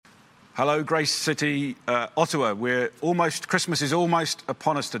Hello, Grace City, Ottawa. Christmas is almost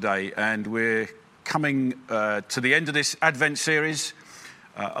upon us today, and we're coming to the end of this Advent series,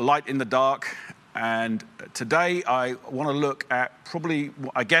 A Light in the Dark. And today I want to look at probably,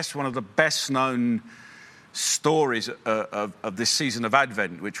 I guess, one of the best known stories of this season of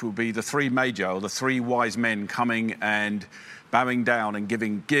Advent, which will be the three magi, or the three wise men coming and bowing down and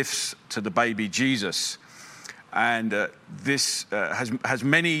giving gifts to the baby Jesus. And this has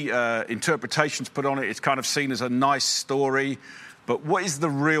many interpretations put on it. It's kind of seen as a nice story. But what is the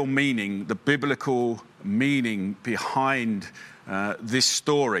real meaning, the biblical meaning behind this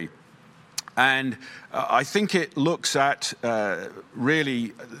story? And I think it looks at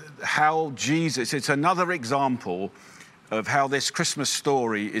really how Jesus, it's another example of how this Christmas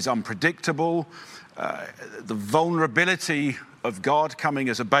story is unpredictable, the vulnerability of God coming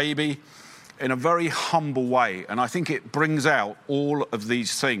as a baby, in a very humble way. And I think it brings out all of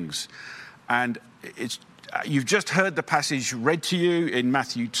these things. And you've just heard the passage read to you in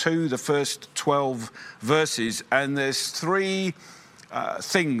Matthew 2, the first 12 verses. And there's three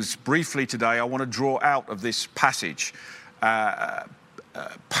things briefly today I want to draw out of this passage.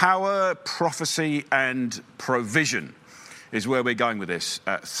 Power, prophecy, and provision is where we're going with this.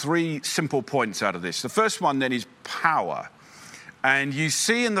 Three simple points out of this. The first one then is power. And you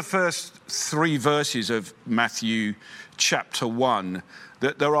see in the first three verses of Matthew chapter 1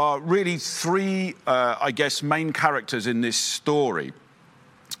 that there are really three, main characters in this story.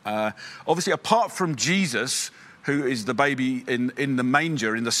 Obviously, apart from Jesus, who is the baby in the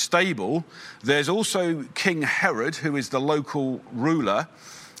manger, in the stable, there's also King Herod, who is the local ruler,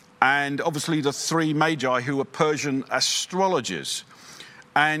 and obviously the three magi, who are Persian astrologers.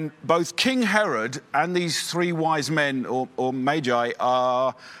 And both King Herod and these three wise men or magi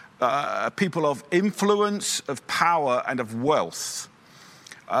are people of influence, of power, and of wealth.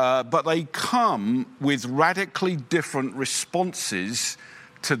 But they come with radically different responses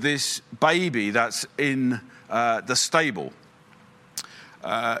to this baby that's in the stable.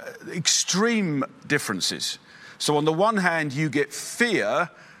 Extreme differences. So on the one hand, you get fear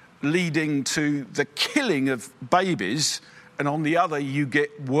leading to the killing of babies, and on the other, you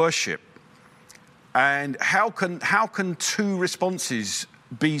get worship. And how can two responses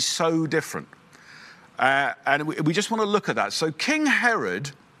be so different? And we just want to look at that. So King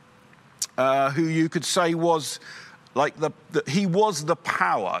Herod, who you could say was like he was the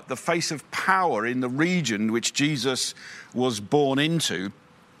power, the face of power in the region which Jesus was born into.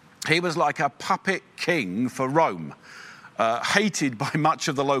 He was like a puppet king for Rome, hated by much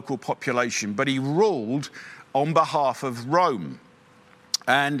of the local population, but he ruled on behalf of Rome.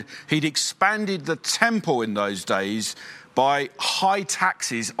 And he'd expanded the temple in those days by high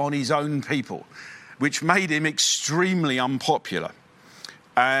taxes on his own people, which made him extremely unpopular.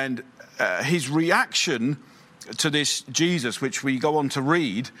 And his reaction to this Jesus, which we go on to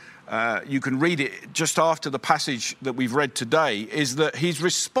read, you can read it just after the passage that we've read today, is that his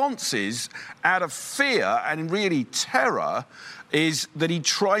responses out of fear and really terror is that he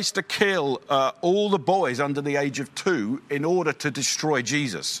tries to kill all the boys under the age of 2 in order to destroy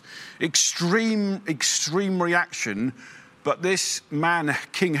Jesus. Extreme reaction. But this man,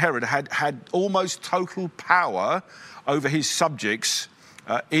 King Herod, had almost total power over his subjects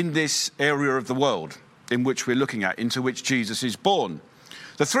in this area of the world in which we're looking at, into which Jesus is born.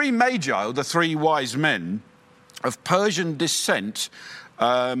 The three magi, or the three wise men of Persian descent,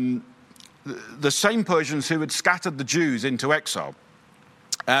 the same Persians who had scattered the Jews into exile.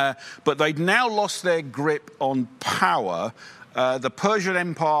 But they'd now lost their grip on power. The Persian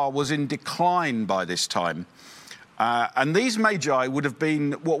Empire was in decline by this time. And these magi would have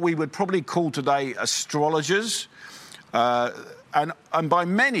been what we would probably call today astrologers. And by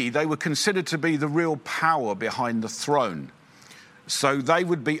many, they were considered to be the real power behind the throne. So they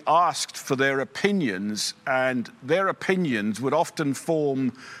would be asked for their opinions, and their opinions would often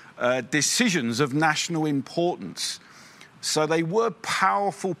form decisions of national importance. So they were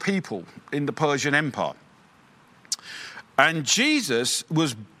powerful people in the Persian Empire. And Jesus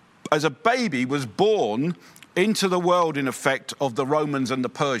as a baby, was born into the world, in effect, of the Romans and the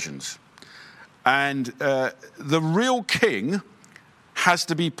Persians. And the real king has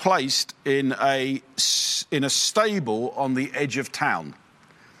to be placed in a stable on the edge of town.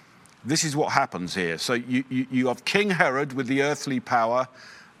 This is what happens here. So you have King Herod with the earthly power,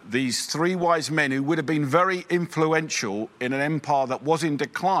 these three wise men who would have been very influential in an empire that was in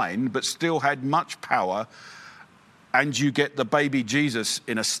decline but still had much power, and you get the baby Jesus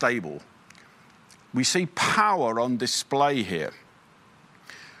in a stable. We see power on display here.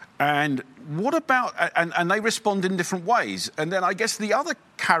 And what about, and they respond in different ways. And then I guess the other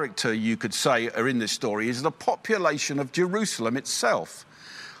character, you could say, are in this story is the population of Jerusalem itself.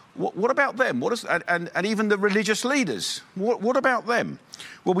 What about them? And even the religious leaders, what about them?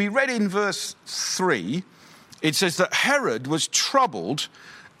 Well, we read in verse 3, it says that Herod was troubled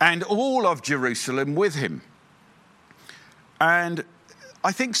and all of Jerusalem with him. And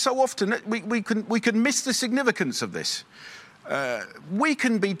I think so often we can miss the significance of this. We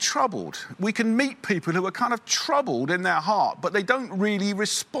can be troubled. We can meet people who are kind of troubled in their heart, but they don't really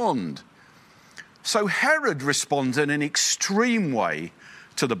respond. So Herod responds in an extreme way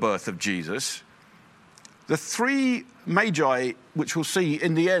to the birth of Jesus. The three magi, which we'll see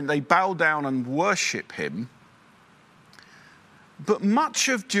in the end, they bow down and worship him. But much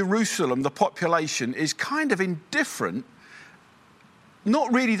of Jerusalem, the population, is kind of indifferent,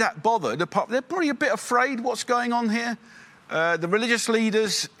 not really that bothered. They're probably a bit afraid what's going on here. The religious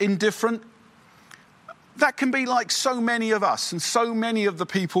leaders, indifferent. That can be like so many of us and so many of the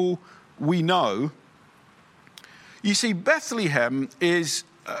people we know. You see, Bethlehem is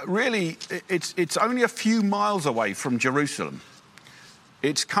really, it's only a few miles away from Jerusalem.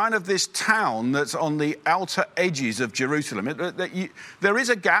 It's kind of this town that's on the outer edges of Jerusalem. There is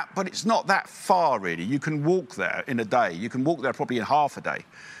a gap, but it's not that far, really. You can walk there in a day. You can walk there probably in half a day.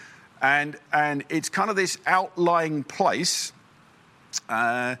 And it's kind of this outlying place.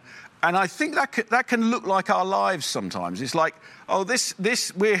 And I think that can look like our lives sometimes. It's like, oh,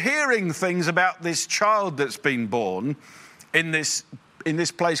 we're hearing things about this child that's been born in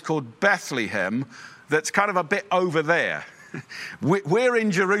this place called Bethlehem that's kind of a bit over there. We're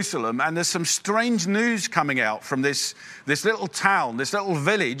in Jerusalem, and there's some strange news coming out from this little town, this little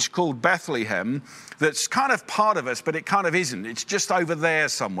village called Bethlehem that's kind of part of us, but it kind of isn't. It's just over there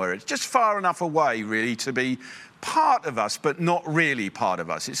somewhere. It's just far enough away, really, to be part of us, but not really part of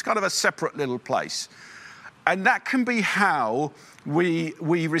us. It's kind of a separate little place. And that can be how we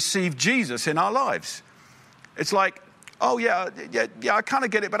receive Jesus in our lives. It's like, oh, yeah, I kind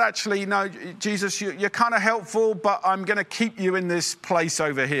of get it, but actually, no, Jesus, you're kind of helpful, but I'm going to keep you in this place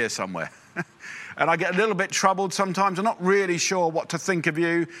over here somewhere. And I get a little bit troubled sometimes. I'm not really sure what to think of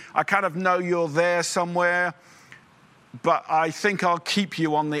you. I kind of know you're there somewhere, but I think I'll keep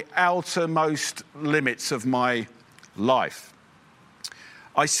you on the outermost limits of my life.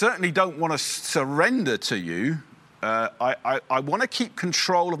 I certainly don't want to surrender to you. I want to keep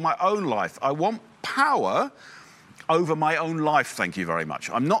control of my own life. I want power over my own life, thank you very much.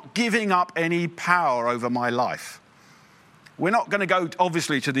 I'm not giving up any power over my life. We're not going to go,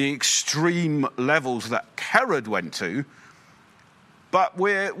 obviously, to the extreme levels that Herod went to, but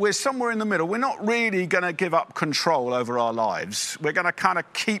we're somewhere in the middle. We're not really going to give up control over our lives. We're going to kind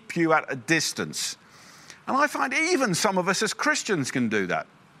of keep you at a distance. And I find even some of us as Christians can do that.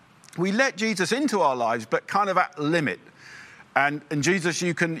 We let Jesus into our lives, but kind of at limit. And Jesus,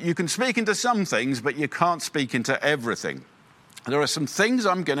 you can speak into some things, but you can't speak into everything. There are some things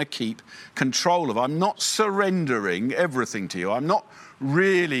I'm going to keep control of. I'm not surrendering everything to you. I'm not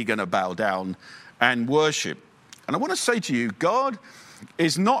really going to bow down and worship. And I want to say to you, God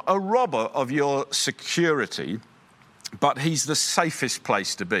is not a robber of your security, but he's the safest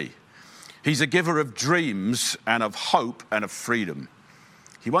place to be. He's a giver of dreams and of hope and of freedom.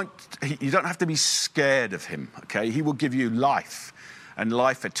 You don't have to be scared of him, okay? He will give you life and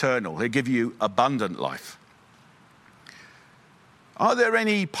life eternal. He'll give you abundant life. Are there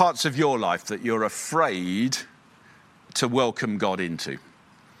any parts of your life that you're afraid to welcome God into?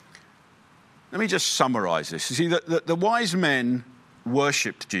 Let me just summarize this. You see, the wise men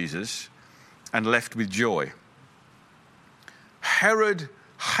worshipped Jesus and left with joy. Herod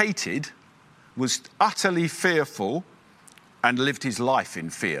hated, was utterly fearful, and lived his life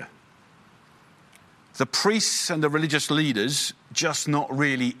in fear. The priests and the religious leaders just not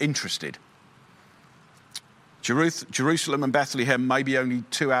really interested. Jerusalem and Bethlehem, maybe only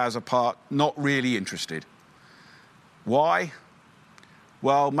 2 hours apart, not really interested. Why?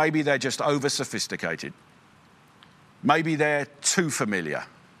 Well, maybe they're just over-sophisticated. Maybe they're too familiar.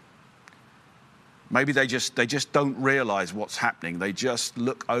 Maybe they just don't realize what's happening. They just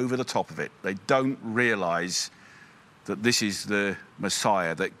look over the top of it. They don't realize that this is the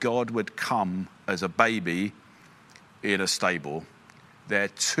Messiah, that God would come as a baby in a stable. They're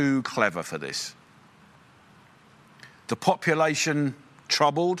too clever for this. The population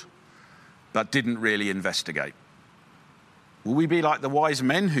troubled, but didn't really investigate. Will we be like the wise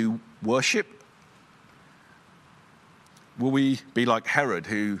men who worship? Will we be like Herod,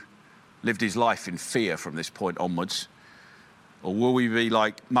 who lived his life in fear from this point onwards? Or will we be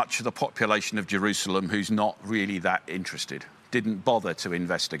like much of the population of Jerusalem who's not really that interested, didn't bother to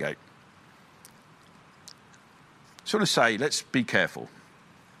investigate? So I want to say, let's be careful.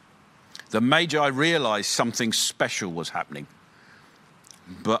 The Magi realized something special was happening,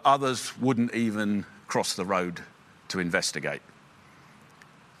 but others wouldn't even cross the road to investigate.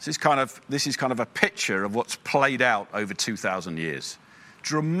 This is kind of a picture of what's played out over 2,000 years.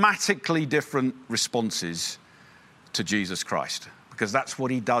 Dramatically different responses to Jesus Christ, because that's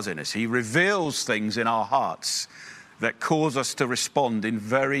what he does in us. He reveals things in our hearts that cause us to respond in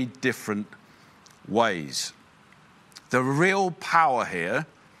very different ways. The real power here,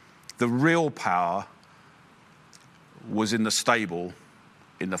 was in the stable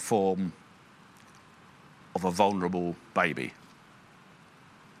in the form of a vulnerable baby.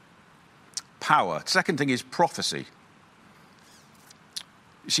 Power. Second thing is prophecy.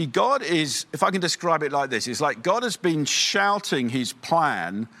 You see, God is, if I can describe it like this, it's like God has been shouting his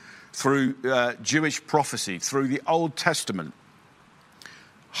plan through Jewish prophecy, through the Old Testament.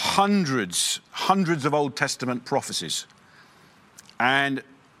 Hundreds of Old Testament prophecies. And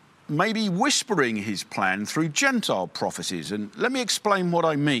maybe whispering his plan through Gentile prophecies. And let me explain what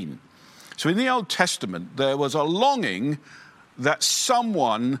I mean. So in the Old Testament, there was a longing that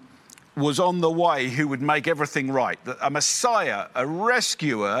someone was on the way who would make everything right, that a Messiah, a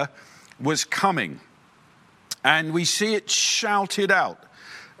rescuer, was coming. And we see it shouted out.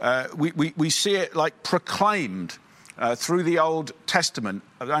 We see it like proclaimed through the Old Testament.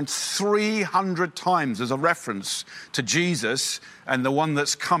 Around 300 times there's a reference to Jesus and the one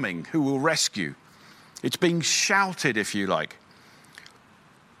that's coming, who will rescue. It's being shouted, if you like.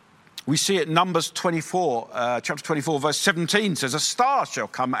 We see it in Numbers 24, chapter 24, verse 17 says, "A star shall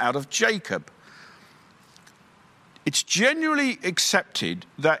come out of Jacob." It's generally accepted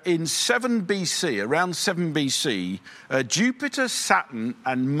that in 7 BC, around 7 BC, Jupiter, Saturn,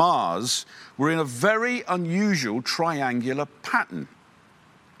 and Mars were in a very unusual triangular pattern.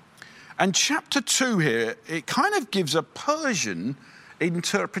 And chapter 2 here, it kind of gives a Persian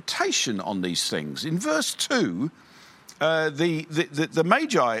interpretation on these things. In verse 2, the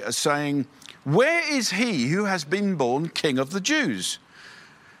Magi are saying, "Where is he who has been born King of the Jews?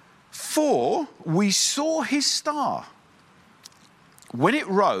 For we saw his star when it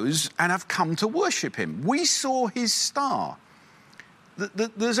rose and have come to worship him." We saw his star.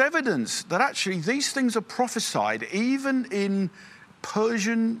 There's evidence that actually these things are prophesied even in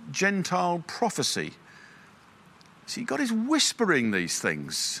Persian Gentile prophecy. See, God is whispering these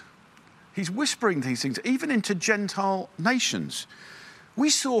things. He's whispering these things even into Gentile nations. We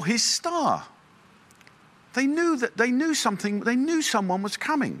saw his star. They knew someone was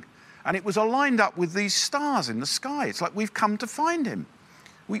coming. And it was aligned up with these stars in the sky. It's like we've come to find him.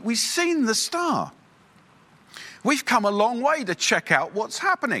 We've seen the star. We've come a long way to check out what's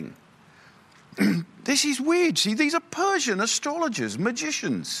happening. This is weird. See, these are Persian astrologers,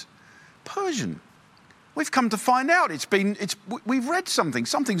 magicians. Persian. We've come to find out. We've read something.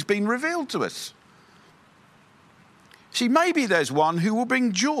 Something's been revealed to us. See, maybe there's one who will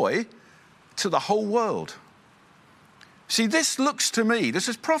bring joy to the whole world. See, this looks to me, this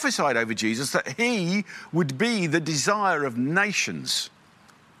is prophesied over Jesus, that he would be the desire of nations.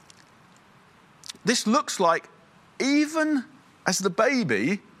 This looks like even as the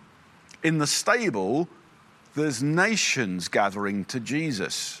baby in the stable, there's nations gathering to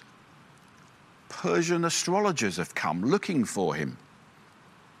Jesus. Persian astrologers have come looking for him.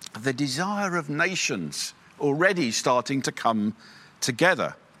 The desire of nations already starting to come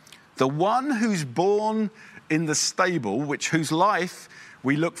together. The one who's born in the stable, whose life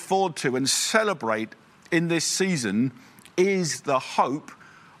we look forward to and celebrate in this season, is the hope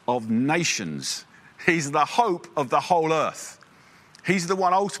of nations. He's the hope of the whole earth. He's the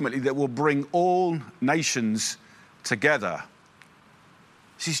one ultimately that will bring all nations together.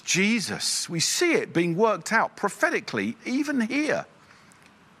 This is Jesus. We see it being worked out prophetically, even here.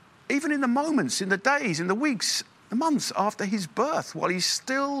 Even in the moments, in the days, in the weeks, the months after his birth, while he's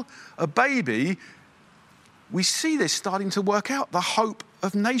still a baby, we see this starting to work out, the hope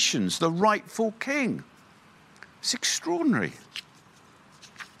of nations, the rightful king. It's extraordinary.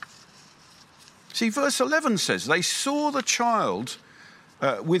 See, verse 11 says, they saw the child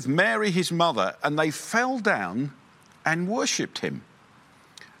with Mary, his mother, and they fell down and worshipped him.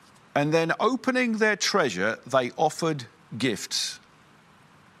 And then opening their treasure, they offered gifts.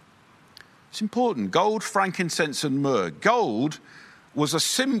 It's important. Gold, frankincense, and myrrh. Gold was a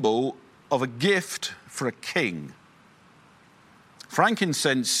symbol of a gift for a king.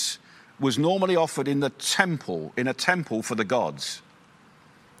 Frankincense was normally offered in a temple for the gods.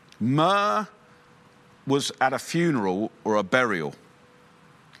 Myrrh was at a funeral or a burial.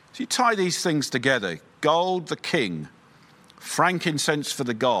 So you tie these things together. Gold, the king. Frankincense for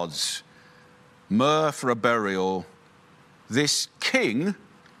the gods. Myrrh for a burial. This king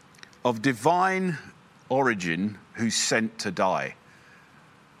of divine origin who's sent to die.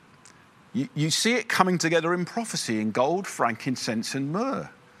 You see it coming together in prophecy in gold, frankincense and myrrh.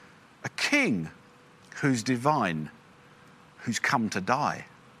 A king who's divine, who's come to die.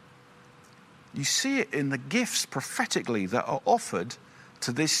 You see it in the gifts prophetically that are offered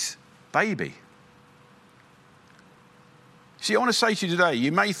to this baby. See, I want to say to you today,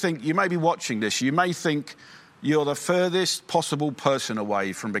 you may be watching this, you may think you're the furthest possible person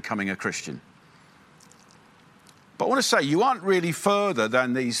away from becoming a Christian. But I want to say you aren't really further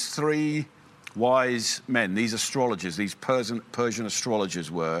than these three wise men, these astrologers, these Persian astrologers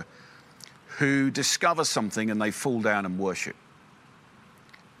were, who discover something and they fall down and worship.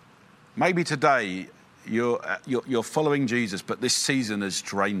 Maybe today you're following Jesus, but this season has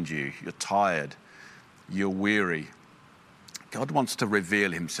drained you. You're tired. You're weary. God wants to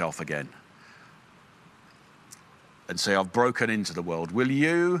reveal himself again and say, I've broken into the world. Will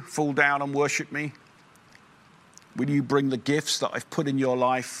you fall down and worship me? Will you bring the gifts that I've put in your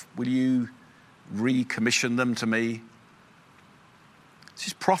life? Will you recommission them to me? This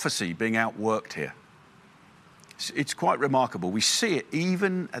is prophecy being outworked here. It's quite remarkable. We see it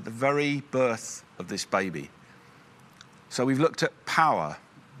even at the very birth of this baby. So we've looked at power.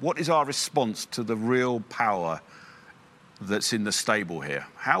 What is our response to the real power that's in the stable here?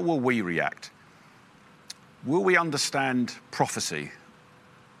 How will we react? Will we understand prophecy,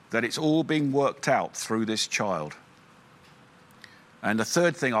 that it's all being worked out through this child? And the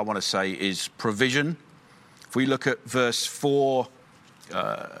third thing I want to say is provision. If we look at verse 4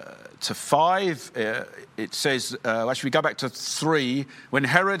 to 5, it says, actually we go back to 3, when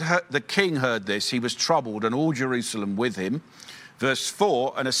Herod the king heard this, he was troubled and all Jerusalem with him. Verse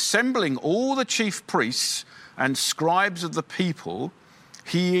 4, and assembling all the chief priests and scribes of the people,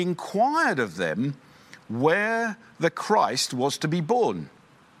 he inquired of them where the Christ was to be born.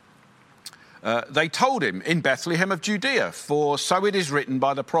 They told him, in Bethlehem of Judea, for so it is written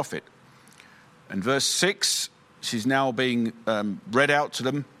by the prophet. And verse 6, she's now being read out to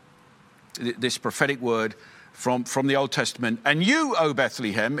them, this prophetic word from the Old Testament. And you, O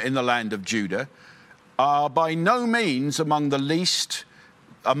Bethlehem, in the land of Judah, are by no means among the least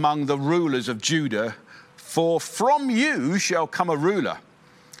among the rulers of Judah, for from you shall come a ruler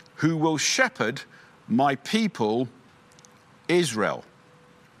who will shepherd my people Israel.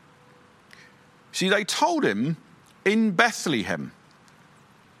 See, they told him in Bethlehem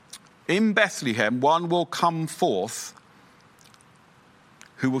one will come forth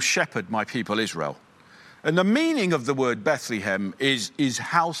who will shepherd my people Israel. And the meaning of the word Bethlehem is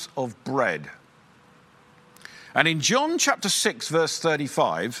house of bread. And in John chapter 6, verse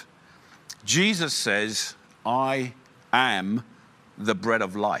 35, Jesus says, I am the bread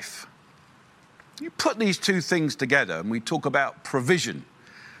of life. You put these two things together and we talk about provision.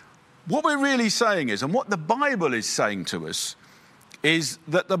 What we're really saying is, and what the Bible is saying to us, is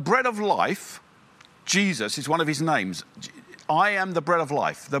that the bread of life, Jesus is one of his names. I am the bread of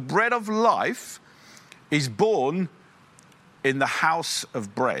life. The bread of life is born in the house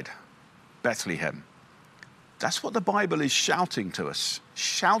of bread, Bethlehem. That's what the Bible is shouting to us,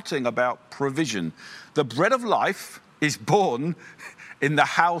 shouting about provision. The bread of life is born in the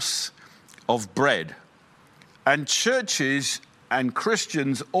house of bread. And churches and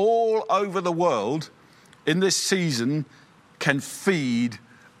Christians all over the world in this season can feed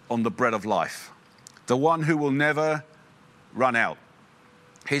on the bread of life, the one who will never run out.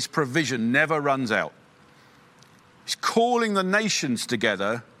 His provision never runs out. He's calling the nations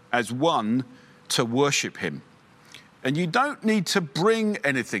together as one to worship him. And you don't need to bring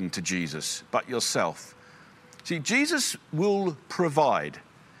anything to Jesus but yourself. See, Jesus will provide.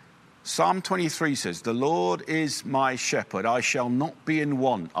 Psalm 23 says, the Lord is my shepherd. I shall not be in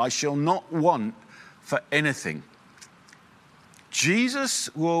want. I shall not want for anything.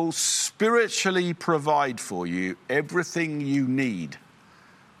 Jesus will spiritually provide for you everything you need.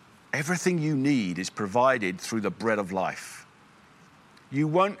 Everything you need is provided through the bread of life. You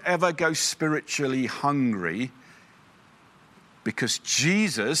won't ever go spiritually hungry because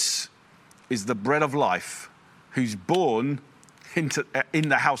Jesus is the bread of life who's born in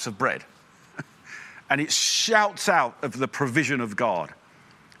the house of bread. And it shouts out of the provision of God.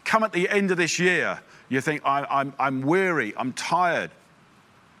 Come at the end of this year, you think, I'm weary, I'm tired.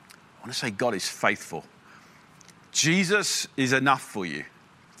 I want to say God is faithful. Jesus is enough for you.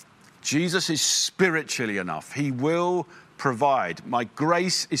 Jesus is spiritually enough. He will provide. My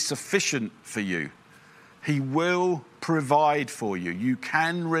grace is sufficient for you. He will provide for you. You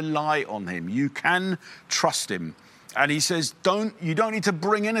can rely on him. You can trust him. And he says, you don't need to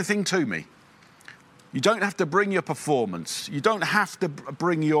bring anything to me. You don't have to bring your performance. You don't have to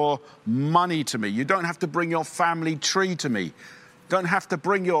bring your money to me. You don't have to bring your family tree to me. You don't have to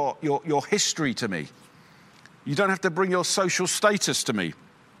bring your history to me. You don't have to bring your social status to me.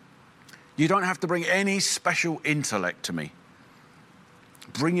 You don't have to bring any special intellect to me.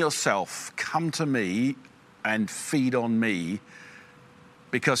 Bring yourself, come to me and feed on me,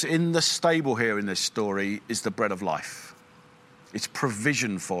 because in the stable here in this story is the bread of life. It's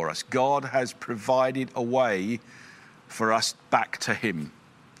provision for us. God has provided a way for us back to him.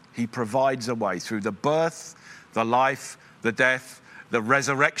 He provides a way through the birth, the life, the death, the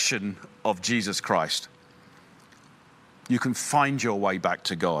resurrection of Jesus Christ. You can find your way back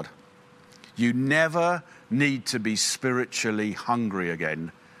to God. You never need to be spiritually hungry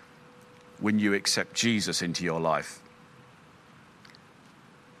again when you accept Jesus into your life.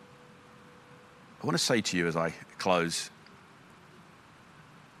 I want to say to you as I close,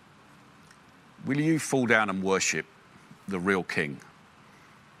 will you fall down and worship the real King,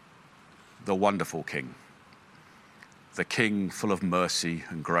 the wonderful King, the King full of mercy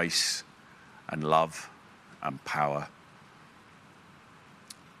and grace and love and power?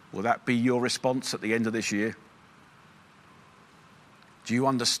 Will that be your response at the end of this year? Do you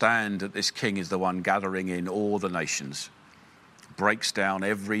understand that this King is the one gathering in all the nations, breaks down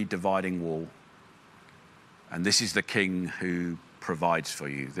every dividing wall, and this is the King who provides for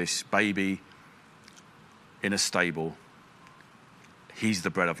you? This baby in a stable, he's the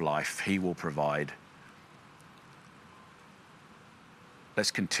bread of life. He will provide.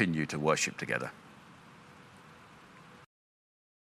 Let's continue to worship together.